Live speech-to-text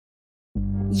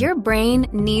Your brain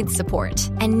needs support,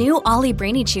 and new Ollie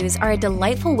Brainy Chews are a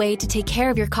delightful way to take care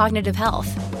of your cognitive health.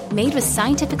 Made with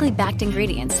scientifically backed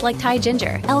ingredients like Thai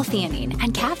ginger, L-theanine,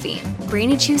 and caffeine,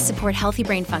 Brainy Chews support healthy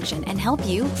brain function and help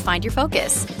you find your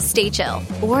focus, stay chill,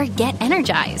 or get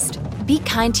energized. Be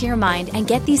kind to your mind and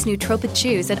get these nootropic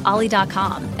chews at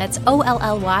ollie.com. That's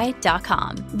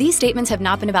OLLY.com. These statements have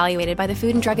not been evaluated by the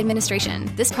Food and Drug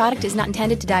Administration. This product is not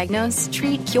intended to diagnose,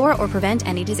 treat, cure, or prevent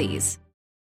any disease.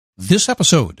 This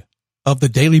episode of the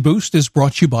Daily Boost is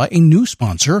brought to you by a new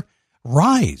sponsor,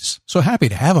 Rise. So happy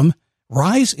to have them.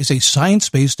 Rise is a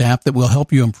science-based app that will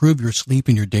help you improve your sleep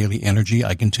and your daily energy.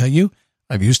 I can tell you,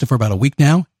 I've used it for about a week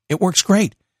now. It works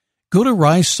great. Go to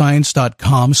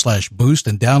risescience.com/boost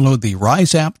and download the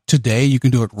Rise app today. You can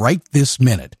do it right this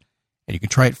minute, and you can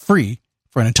try it free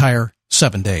for an entire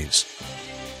 7 days.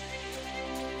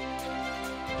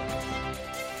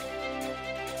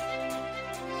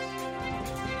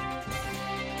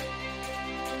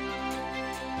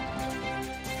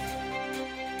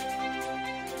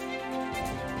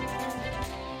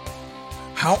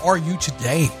 How are you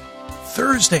today?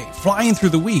 Thursday, flying through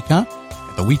the week, huh?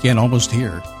 The weekend almost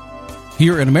here.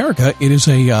 Here in America, it is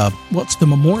it's the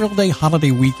Memorial Day holiday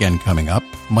weekend coming up.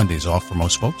 Monday's off for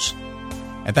most folks.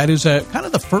 And that is kind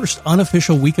of the first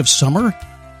unofficial week of summer.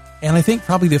 And I think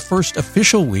probably the first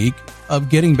official week of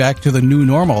getting back to the new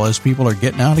normal as people are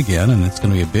getting out again. And it's going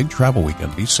to be a big travel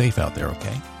weekend. Be safe out there,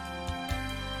 okay?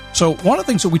 So one of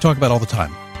the things that we talk about all the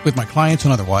time with my clients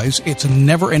and otherwise, it's a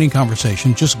never-ending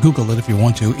conversation. Just Google it if you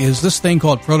want to, is this thing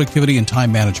called productivity and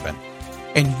time management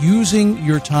and using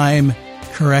your time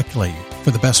correctly for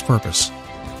the best purpose.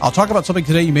 I'll talk about something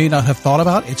today you may not have thought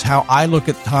about. It's how I look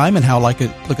at time and how I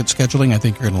look at scheduling. I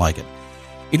think you're going to like it.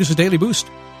 It is a Daily Boost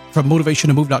from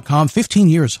motivationtomove.com. 15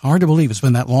 years. Hard to believe it's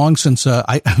been that long since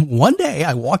one day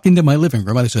I walked into my living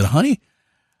room and I said, honey,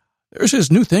 there's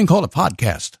this new thing called a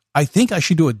podcast. I think I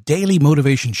should do a daily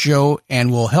motivation show, and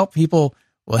we'll help people,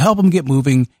 we'll help them get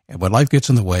moving, and when life gets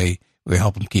in the way, we'll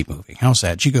help them keep moving. How's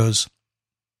that? She goes,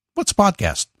 what's a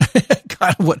podcast?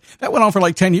 Kind of what that went on for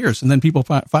like 10 years, and then people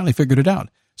finally figured it out.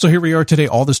 So here we are today,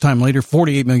 all this time later,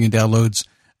 48 million downloads,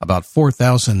 about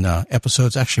 4,000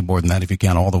 episodes, actually more than that if you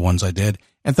count all the ones I did.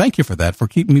 And thank you for that, for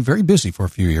keeping me very busy for a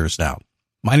few years now.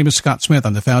 My name is Scott Smith.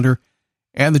 I'm the founder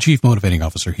and the Chief Motivating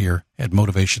Officer here at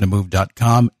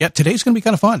motivationtomove.com. Yeah, today's going to be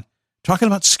kind of fun. Talking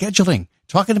about scheduling,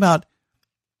 talking about,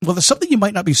 well, there's something you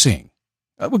might not be seeing.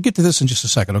 We'll get to this in just a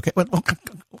second, okay? But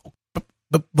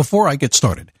before I get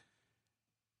started,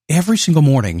 every single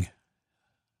morning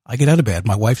I get out of bed,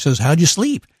 my wife says, how'd you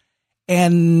sleep?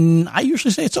 And I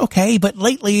usually say it's okay, but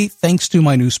lately, thanks to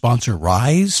my new sponsor,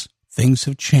 Rise, things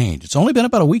have changed. It's only been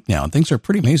about a week now, and things are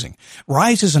pretty amazing.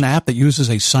 Rise is an app that uses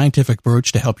a scientific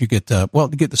approach to help you get to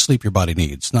get the sleep your body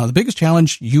needs. Now, the biggest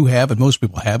challenge you have, and most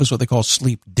people have, is what they call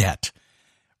sleep debt.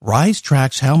 Rise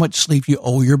tracks how much sleep you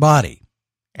owe your body,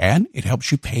 and it helps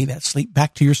you pay that sleep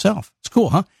back to yourself. It's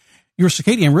cool, huh? Your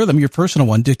circadian rhythm, your personal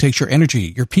one, dictates your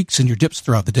energy, your peaks and your dips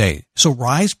throughout the day. So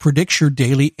Rise predicts your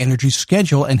daily energy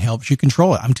schedule and helps you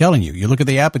control it. I'm telling you, you look at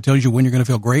the app, it tells you when you're going to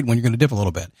feel great, when you're going to dip a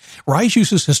little bit. Rise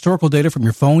uses historical data from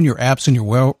your phone, your apps, and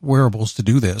your wearables to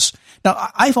do this. Now,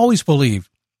 I've always believed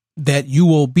that you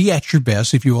will be at your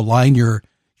best if you align your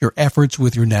efforts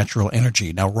with your natural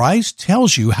energy. Now, Rise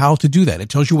tells you how to do that. It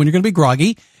tells you when you're going to be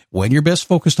groggy, when your best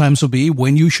focus times will be,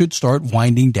 when you should start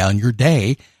winding down your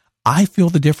day. I feel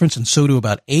the difference, and so do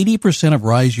about 80% of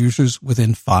Rise users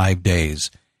within 5 days.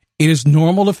 It is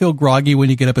normal to feel groggy when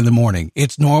you get up in the morning.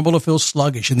 It's normal to feel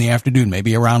sluggish in the afternoon,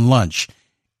 maybe around lunch.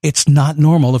 It's not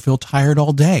normal to feel tired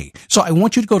all day. So I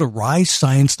want you to go to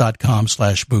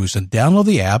risescience.com/boost and download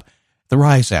the app, the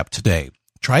Rise app, today.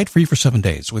 Try it free for 7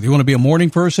 days. Whether you want to be a morning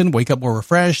person, wake up more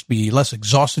refreshed, be less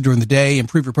exhausted during the day,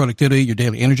 improve your productivity, your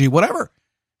daily energy, whatever,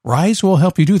 Rise will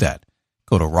help you do that.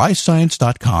 Go to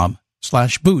risescience.com/boost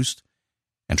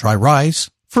and try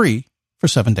Rise free for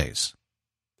 7 days.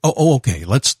 Okay.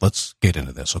 Let's get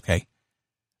into this, okay?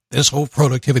 This whole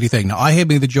productivity thing. Now, I have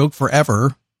made the joke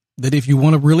forever that if you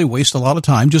want to really waste a lot of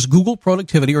time, just Google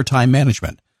productivity or time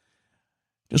management.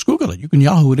 Just Google it. You can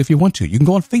Yahoo it if you want to. You can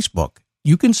go on Facebook.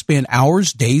 You can spend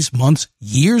hours, days, months,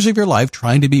 years of your life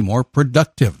trying to be more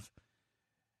productive.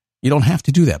 You don't have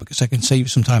to do that because I can save you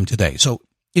some time today. So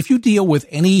if you deal with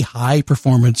any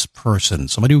high-performance person,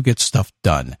 somebody who gets stuff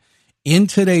done, in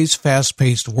today's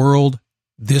fast-paced world,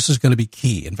 this is going to be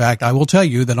key. In fact, I will tell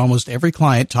you that almost every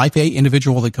client, type A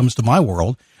individual that comes to my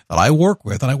world that I work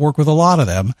with, and I work with a lot of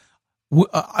them,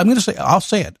 I'll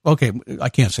say it. Okay, I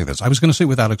can't say this. I was going to say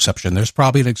without exception. There's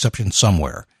probably an exception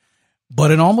somewhere.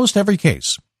 But in almost every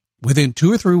case, within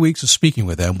 2 or 3 weeks of speaking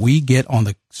with them, we get on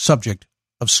the subject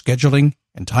of scheduling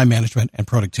and time management and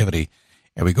productivity,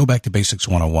 and we go back to Basics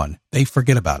 101, they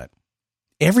forget about it.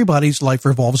 Everybody's life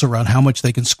revolves around how much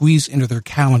they can squeeze into their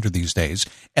calendar these days,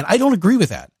 and I don't agree with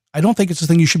that. I don't think it's the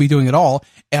thing you should be doing at all,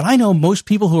 and I know most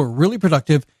people who are really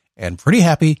productive and pretty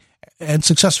happy and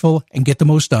successful and get the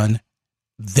most done,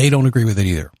 they don't agree with it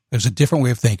either. There's a different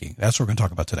way of thinking. That's what we're going to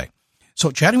talk about today.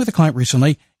 So chatting with a client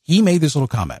recently, he made this little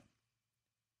comment.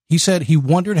 He said he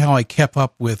wondered how I kept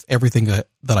up with everything that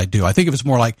I do. I think it was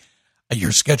more like,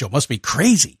 your schedule must be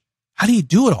crazy. How do you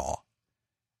do it all?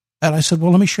 And I said,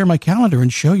 well, let me share my calendar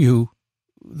and show you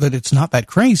that it's not that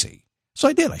crazy. So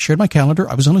I did. I shared my calendar.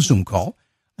 I was on a Zoom call.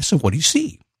 I said, what do you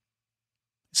see?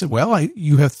 He said, well,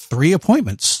 you have 3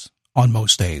 appointments on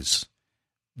most days.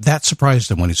 That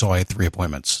surprised him when he saw I had 3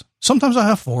 appointments. Sometimes I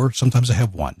have 4, sometimes I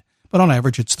have 1, but on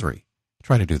average it's 3.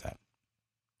 Try to do that.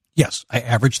 Yes, I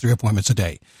average 3 appointments a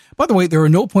day. By the way, there are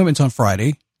no appointments on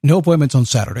Friday, no appointments on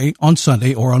Saturday, on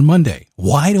Sunday, or on Monday.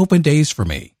 Wide open days for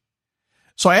me.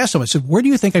 So I asked him, I said, where do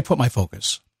you think I put my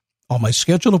focus? On my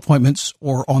scheduled appointments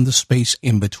or on the space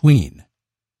in between?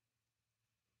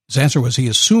 His answer was he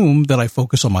assumed that I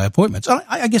focus on my appointments.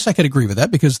 I guess I could agree with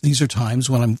that because these are times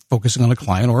when I'm focusing on a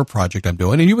client or a project I'm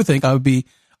doing, and you would think I would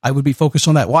be focused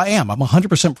on that. Well, I am. I'm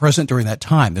 100% present during that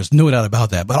time. There's no doubt about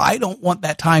that, but I don't want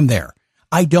that time there.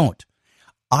 I don't.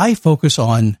 I focus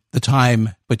on the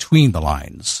time between the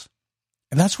lines.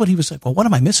 And that's what he was like, well, what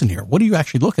am I missing here? What are you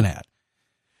actually looking at?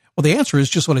 Well, the answer is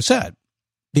just what I said.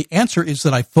 The answer is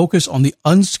that I focus on the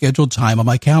unscheduled time on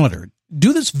my calendar.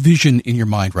 Do this vision in your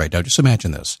mind right now. Just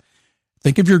imagine this.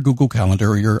 Think of your Google Calendar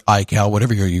or your iCal,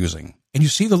 whatever you're using, and you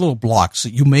see the little blocks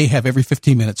that you may have every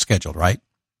 15 minutes scheduled, right?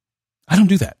 I don't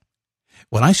do that.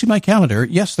 When I see my calendar,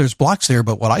 yes, there's blocks there,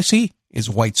 but what I see is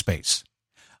white space.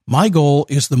 My goal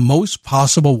is the most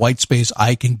possible white space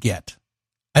I can get.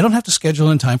 I don't have to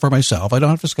schedule in time for myself. I don't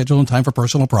have to schedule in time for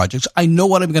personal projects. I know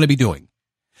what I'm going to be doing.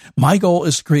 My goal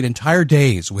is to create entire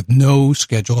days with no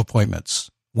scheduled appointments.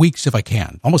 Weeks if I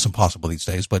can. Almost impossible these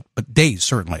days, but days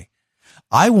certainly.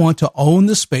 I want to own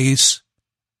the space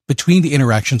between the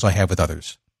interactions I have with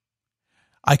others.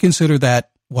 I consider that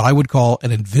what I would call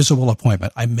an invisible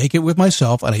appointment. I make it with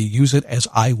myself and I use it as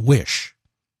I wish.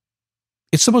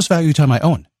 It's the most valuable time I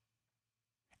own.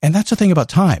 And that's the thing about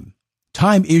time.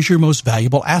 Time is your most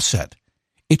valuable asset.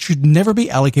 It should never be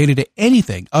allocated to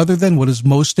anything other than what is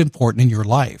most important in your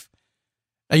life.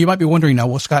 Now, you might be wondering now,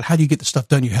 well, Scott, how do you get the stuff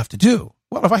done you have to do?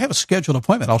 Well, if I have a scheduled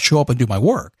appointment, I'll show up and do my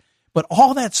work. But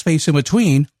all that space in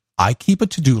between, I keep a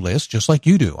to-do list just like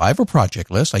you do. I have a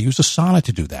project list. I use Asana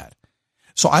to do that.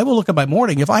 So I will look at my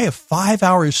morning. If I have 5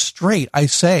 hours straight, I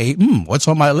say, what's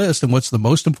on my list and what's the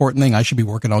most important thing I should be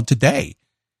working on today?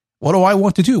 What do I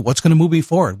want to do? What's going to move me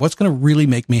forward? What's going to really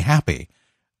make me happy?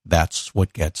 That's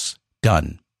what gets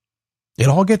done. It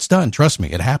all gets done. Trust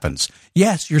me, it happens.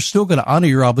 Yes, you're still going to honor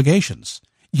your obligations.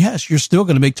 Yes, you're still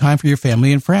going to make time for your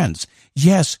family and friends.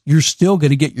 Yes, you're still going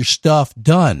to get your stuff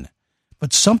done.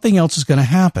 But something else is going to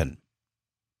happen.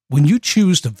 When you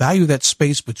choose to value that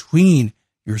space between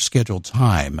your scheduled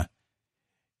time,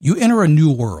 you enter a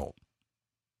new world.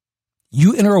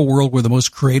 You enter a world where the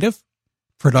most creative,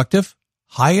 productive,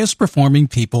 highest performing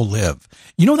people live.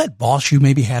 You know that boss you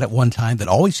maybe had at one time that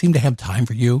always seemed to have time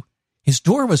for you? His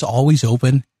door was always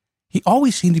open. He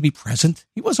always seemed to be present.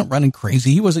 He wasn't running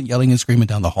crazy. He wasn't yelling and screaming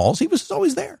down the halls. He was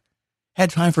always there. Had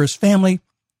time for his family,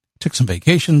 took some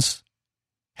vacations,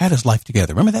 had his life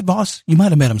together. Remember that boss? You might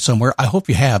have met him somewhere. I hope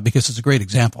you have because it's a great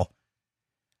example.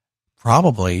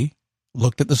 Probably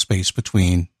looked at the space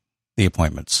between the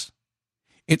appointments.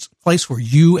 It's a place where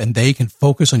you and they can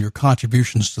focus on your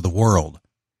contributions to the world,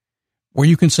 where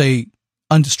you can say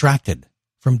undistracted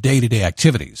from day-to-day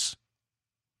activities.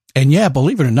 And yeah,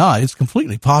 believe it or not, it's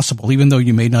completely possible, even though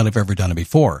you may not have ever done it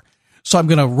before. So I'm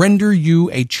going to render you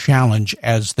a challenge,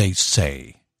 as they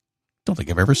say. Don't think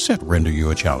I've ever said render you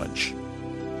a challenge.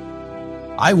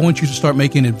 I want you to start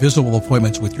making invisible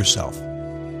appointments with yourself.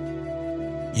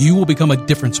 You will become a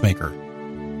difference maker.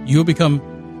 You will become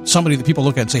somebody that people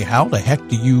look at and say, how the heck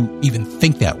do you even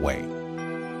think that way?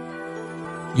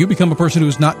 You become a person who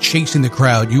is not chasing the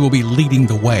crowd. You will be leading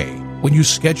the way. When you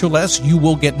schedule less, you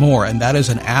will get more, and that is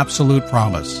an absolute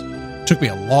promise. It took me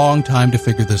a long time to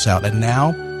figure this out, and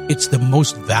now it's the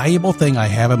most valuable thing I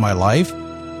have in my life,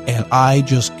 and I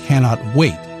just cannot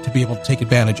wait to be able to take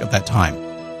advantage of that time.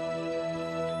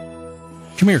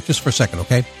 Come here just for a second,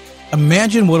 okay?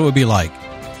 Imagine what it would be like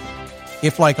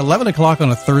if, like 11 o'clock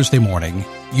on a Thursday morning,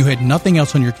 you had nothing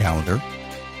else on your calendar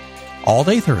all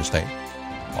day Thursday,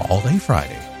 all day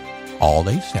Friday, all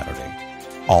day Saturday,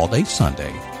 all day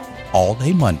Sunday, all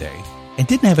day Monday, and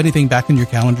didn't have anything back in your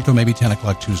calendar till maybe 10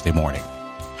 o'clock Tuesday morning.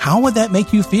 How would that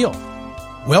make you feel?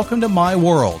 Welcome to my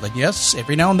world. And yes,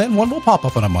 every now and then one will pop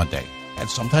up on a Monday, and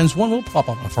sometimes one will pop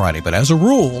up on a Friday. But as a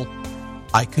rule,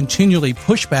 I continually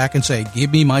push back and say,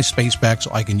 give me my space back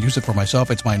so I can use it for myself.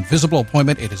 It's my invisible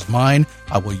appointment. It is mine.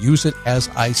 I will use it as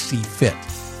I see fit.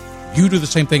 You do the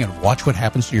same thing and watch what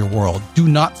happens to your world. Do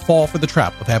not fall for the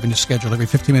trap of having to schedule every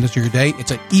 15 minutes of your day. It's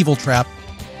an evil trap.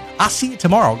 I'll see you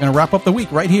tomorrow. I'm going to wrap up the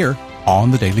week right here on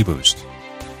the Daily Boost.